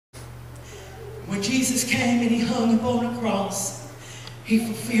When Jesus came and He hung upon a cross, He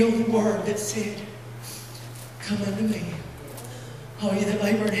fulfilled the word that said, come unto me, all you that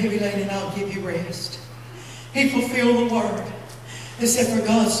labor and heavy laden, and I'll give you rest. He fulfilled the word that said, for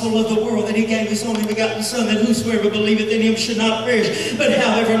God so loved the world that He gave His only begotten Son, that whosoever believeth in Him should not perish, but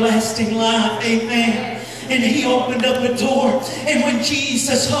have everlasting life. Amen. And He opened up a door. And when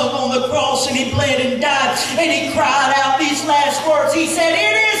Jesus hung on the cross and He bled and died, and He cried out these last words, He said,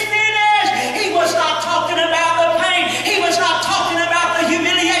 it is finished. He was not talking about the pain. He was not talking about the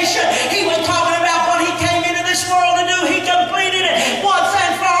humiliation. He was talking about what He came into this world to do. He completed it once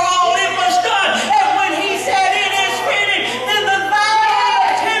and for all. It was done. And when He said it is finished, then the veil of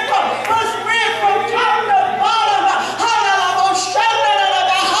the temple was rent from top to bottom.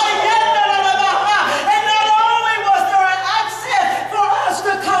 And not only was there an access for us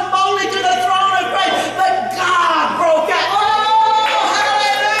to come boldly to the throne of grace, but God broke out. Oh,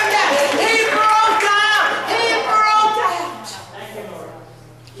 hallelujah! He broke out. He broke out.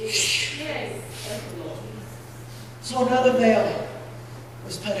 So another veil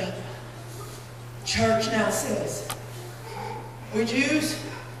was put up. Church now says, we Jews,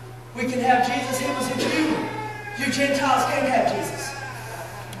 we can have Jesus. He was a Jew. You Gentiles can't have Jesus.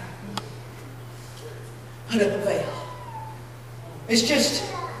 Put up a veil. It's just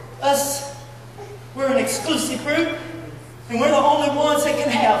us. We're an exclusive group, and we're the only ones that can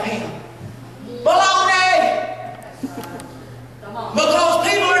have Him. Baloney! Because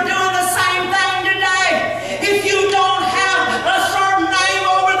people are doing the same thing today. If you don't have a certain name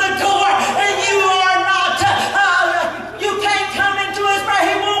over the door, and you are not, you can't come into His prayer.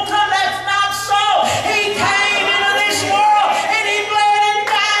 He won't come. That's not so. He came into this world, and He bled and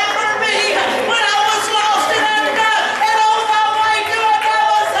died for me when I was lost and undone, and on my way to a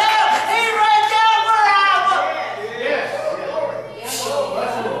devil's hell. He ran down where I was.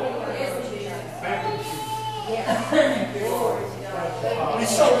 And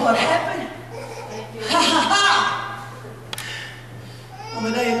so what happened? Ha ha ha! On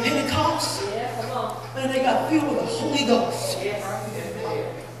the day of Pentecost, and they got filled with the Holy Ghost.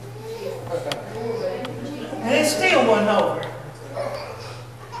 And it still wasn't over.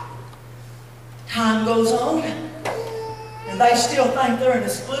 Time goes on, and they still think they're an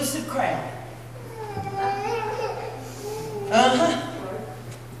exclusive crowd.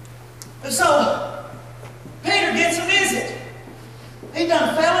 And so, Peter gets a visit. He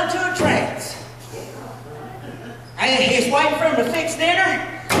done fell into a trance. And he's waiting for him to fix dinner,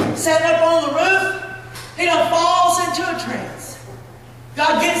 sitting up on the roof. He done falls into a trance.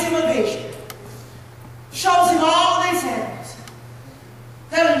 God gives him a vision. Shows him all these animals.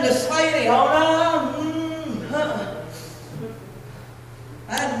 Telling him to slay thee. Oh, no.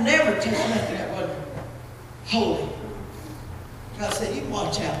 I'd never touch nothing that wasn't holy. God said, you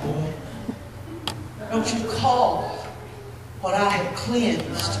watch out, boy. Don't you call what I have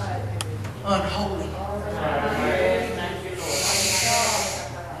cleansed unholy.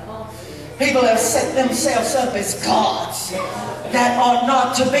 People have set themselves up as gods. That ought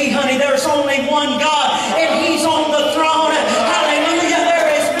not to be, honey. There's only one God, and He's on the throne. Hallelujah. There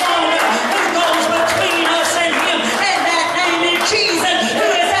is one who goes between us and Him, and that name is Jesus, who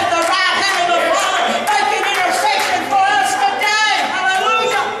is at the right hand of the Father, making intercession for us today.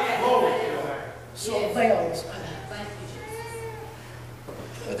 Hallelujah. So a veil was put up.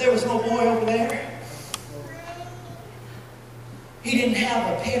 But there was no boy over there. He didn't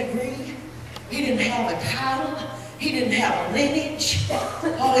have a pedigree. He didn't have a title. He didn't have a lineage.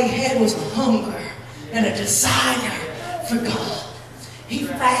 All he had was a hunger and a desire for God. He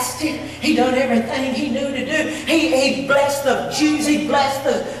fasted. He done everything he knew to do. He blessed the Jews. He blessed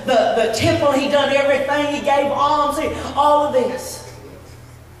the temple. He done everything. He gave alms. All of this.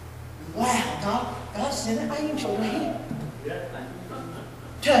 Wow, God sent an angel to him.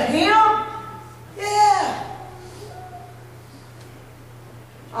 To him? Yeah.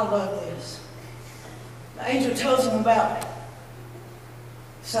 I love this. The angel tells him about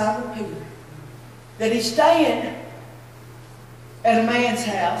Simon Peter. That he's staying at a man's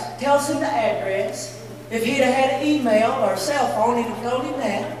house. Tells him the address. If he'd have had an email or a cell phone, he'd have told him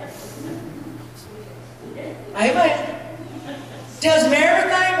that. Amen. Tells him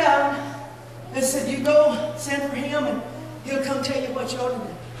everything about him. And said, you go send for him and he'll come tell you what you ought to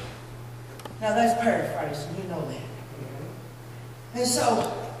do. Now that's paraphrasing, you know that. And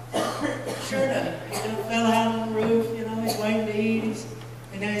so, sure enough, he fell out on the roof, you know, he's waiting to eat,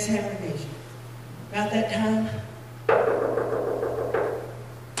 and now he's having a vision. About that time,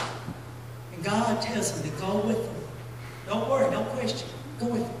 and God tells him to go with him. Don't worry, don't question. Go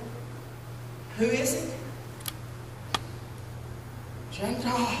with him. Who is it?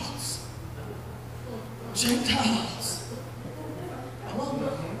 Gentiles. Gentiles. Come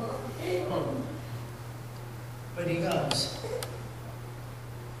on. But he goes.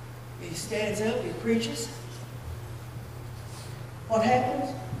 He stands up, he preaches. What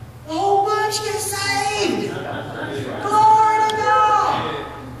happens? A whole bunch get saved. Glory to God.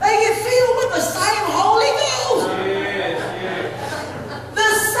 They get filled with the same Holy Ghost.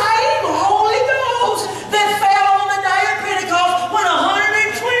 The same Holy Ghost that fell on the day of Pentecost when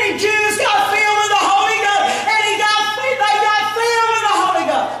 120 Jews got filled with the Holy Ghost, and they got filled with the Holy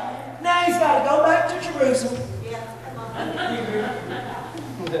Ghost. Now he's got to go back to Jerusalem.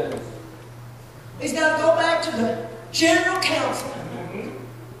 He's got to go back to the General Council.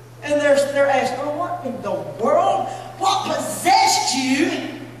 And they're asking, well, what in the world? What possessed you to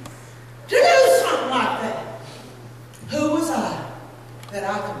do something like that? Who was I that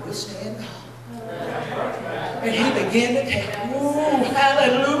I could withstand God? And he began to tell, oh,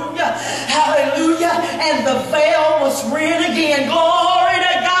 hallelujah, hallelujah. And the veil was rent again. Glory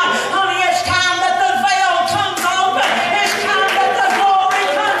to God. Honey, it's time that the veil comes open. It's time that the glory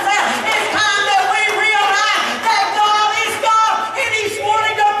comes out. It's time that we realize that God is God and he's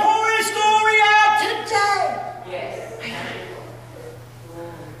wanting to pour his glory out today. Yes.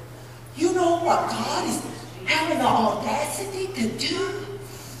 You know what God is having the audacity to do?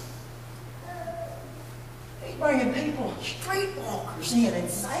 He's bringing people, streetwalkers in and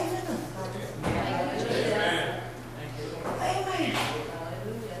saving them. Amen.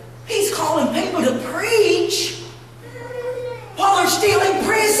 He's calling people to preach while they're still in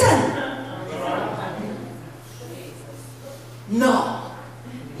prison. No.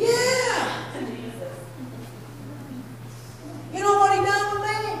 Yeah. You know what he done with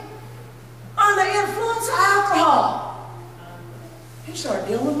me? Under the influence of alcohol. He started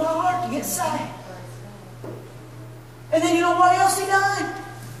dealing with my heart to get saved. And then you know what else he done?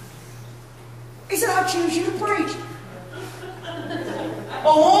 He said, I choose you to preach.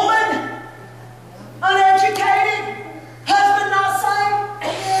 A woman, uneducated, husband not saved.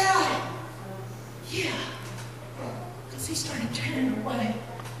 Yeah. Yeah. Because he started tearing away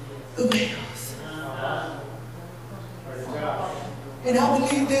the veils. And I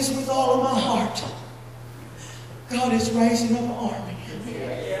believe this with all of my heart. God is raising up an army.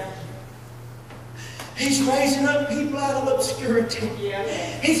 He's raising up people out of obscurity.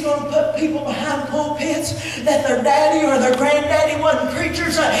 He's going to put people behind pulpits that their daddy or their granddaddy wasn't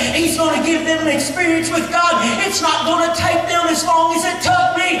preachers. He's going to give them an experience with God. It's not going to take them as long as it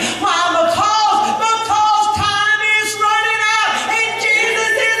took me. Why? Because time is running out and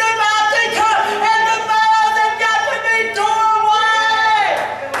Jesus is about to come and the veils have got to be torn away.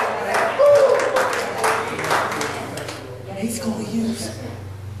 And he's going to use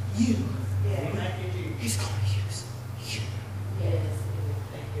you. He's going to use you.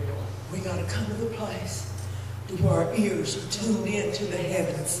 We got to come to the place to where our ears are tuned in to the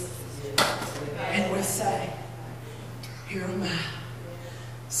heavens. And we say, here am I.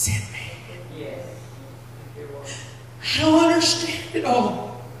 Send me. I don't understand it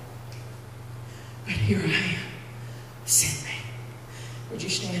all. But here I am. Send me. Would you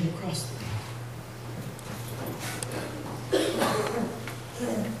stand across the table?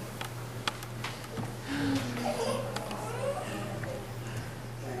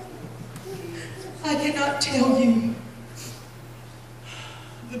 I cannot tell you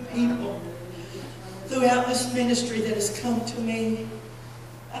the people throughout this ministry that has come to me.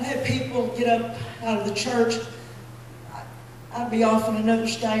 I've had people get up out of the church. I'd be off in another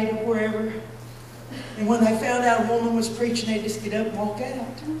state or wherever. And when they found out a woman was preaching, they'd just get up and walk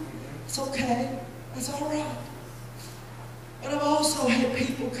out. It's okay. That's all right. But I've also had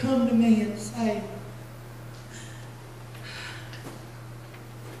people come to me and say,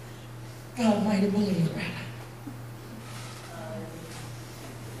 God made a believer out of it.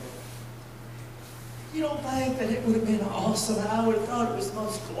 You don't think that it would have been awesome? I would have thought it was the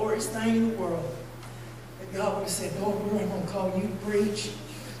most glorious thing in the world. That God would have said, "Oh, we're going to call you to preach,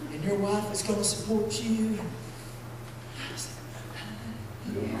 and your wife is going to support you." I said,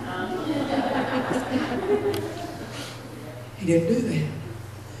 He didn't do that.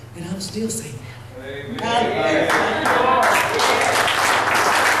 And I'm still saying that. Amen.